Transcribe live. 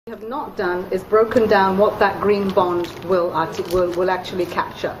we have not done is broken down what that green bond will actually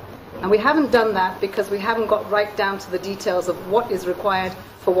capture. And we haven't done that because we haven't got right down to the details of what is required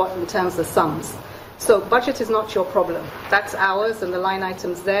for what in terms of sums. So budget is not your problem. That's ours and the line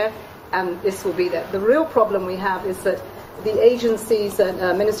items there, and this will be there. The real problem we have is that the agencies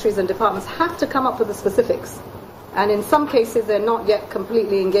and ministries and departments have to come up with the specifics. And in some cases, they're not yet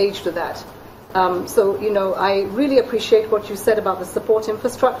completely engaged with that. So, I really appreciate what you said about the support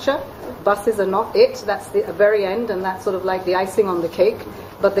infrastructure. Buses are not it. That's the very end, and that's sort of like the icing on the cake.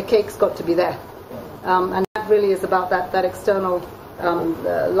 But the cake's got to be there. And that really is about that external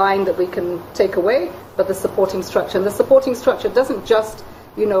line that we can take away, but the supporting structure. And the supporting structure doesn't just,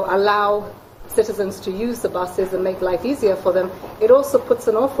 allow citizens to use the buses and make life easier for them. It also puts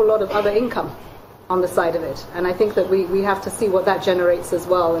an awful lot of other income on the side of it. And I think that we have to see what that generates as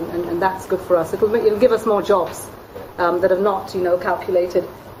well, and that's good for us. It'll give us more jobs that are not, calculated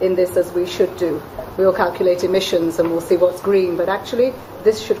in this as we should do. We'll calculate emissions and we'll see what's green, but actually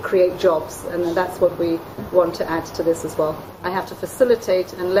this should create jobs, and that's what we want to add to this as well. I have to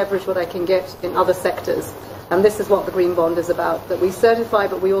facilitate and leverage what I can get in other sectors, and this is what the Green Bond is about, that we certify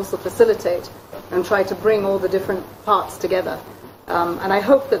but we also facilitate and try to bring all the different parts together. And I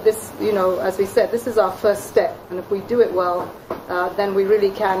hope that this, as we said, this is our first step, and if we do it well, then we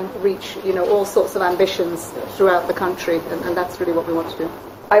really can reach, all sorts of ambitions throughout the country, and that's really what we want to do.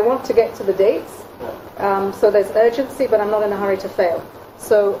 I want to get to the dates, so there's urgency, but I'm not in a hurry to fail.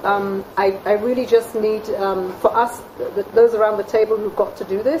 So I really just need, for us, those around the table who've got to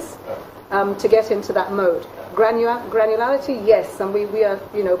do this, to get into that mode. Granularity, yes, and we are,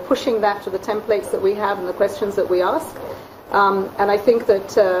 pushing that to the templates that we have and the questions that we ask. And I think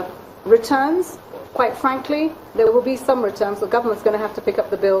that returns, quite frankly, there will be some returns. The government's going to have to pick up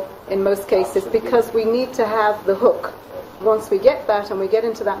the bill in most cases because we need to have the hook. Once we get that and we get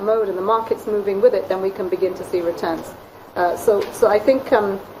into that mode and the market's moving with it, then we can begin to see returns. So I think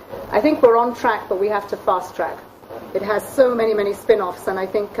we're on track, but we have to fast track. It has so many spin-offs, and I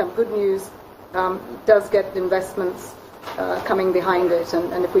think good news does get investments coming behind it.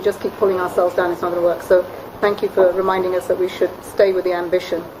 And if we just keep pulling ourselves down, it's not going to work. So thank you for reminding us that we should stay with the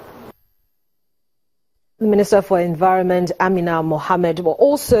ambition. The Minister for Environment, Amina Mohammed, well,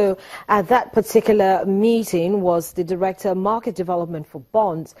 also at that particular meeting was the Director of Market Development for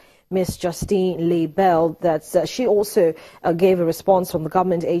Bonds, Ms. Justine Lee Bell, that she also gave a response from the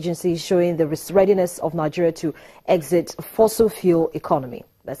government agencies showing the readiness of Nigeria to exit fossil fuel economy.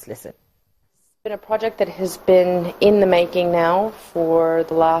 Let's listen. It's been a project that has been in the making now for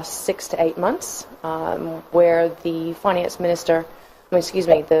the last 6 to 8 months, where the the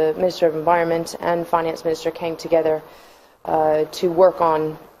Minister of Environment and Finance Minister came together to work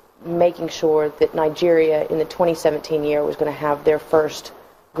on making sure that Nigeria in the 2017 year was going to have their first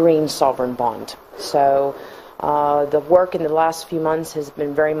green sovereign bond. So the work in the last few months has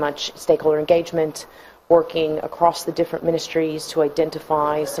been very much stakeholder engagement, working across the different ministries to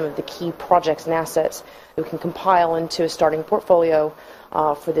identify some of the key projects and assets that we can compile into a starting portfolio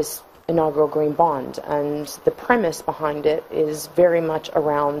for this inaugural green bond. And the premise behind it is very much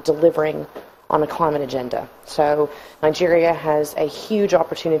around delivering on a climate agenda. So Nigeria has a huge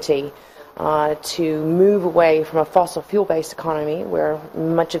opportunity to move away from a fossil fuel-based economy where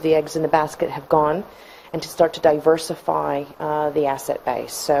much of the eggs in the basket have gone, and to start to diversify the asset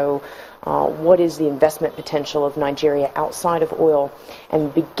base. So what is the investment potential of Nigeria outside of oil,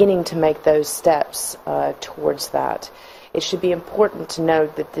 and beginning to make those steps towards that. It should be important to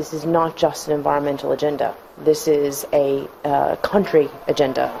note that this is not just an environmental agenda. This is a country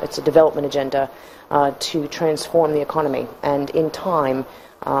agenda. It's a development agenda to transform the economy. And in time,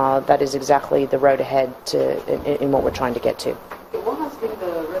 that is exactly the road ahead in what we're trying to get to. What has been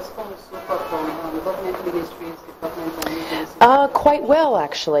the response so far from government ministries, departments and agencies? Quite well,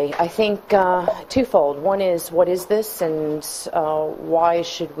 actually. I think twofold. One is, what is this, and why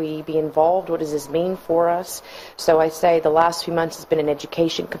should we be involved? What does this mean for us? So I say the last few months has been an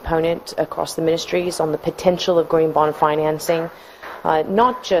education component across the ministries on the potential of green bond financing,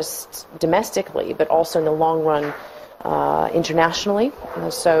 not just domestically, but also in the long run internationally.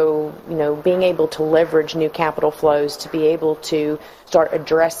 So, being able to leverage new capital flows to be able to start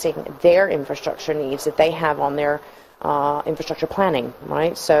addressing their infrastructure needs that they have on their infrastructure planning,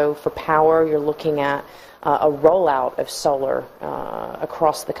 right? So for power, you're looking at a rollout of solar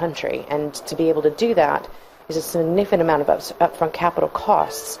across the country, and to be able to do that is a significant amount of upfront capital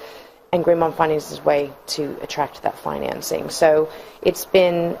costs, and Green Bond Finance is a way to attract that financing. So it's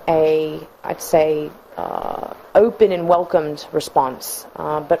been I'd say, open and welcomed response,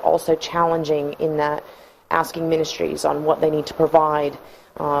 but also challenging in that asking ministries on what they need to provide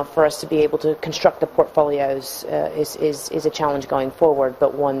for us to be able to construct the portfolios is a challenge going forward,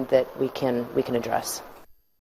 but one that we can address.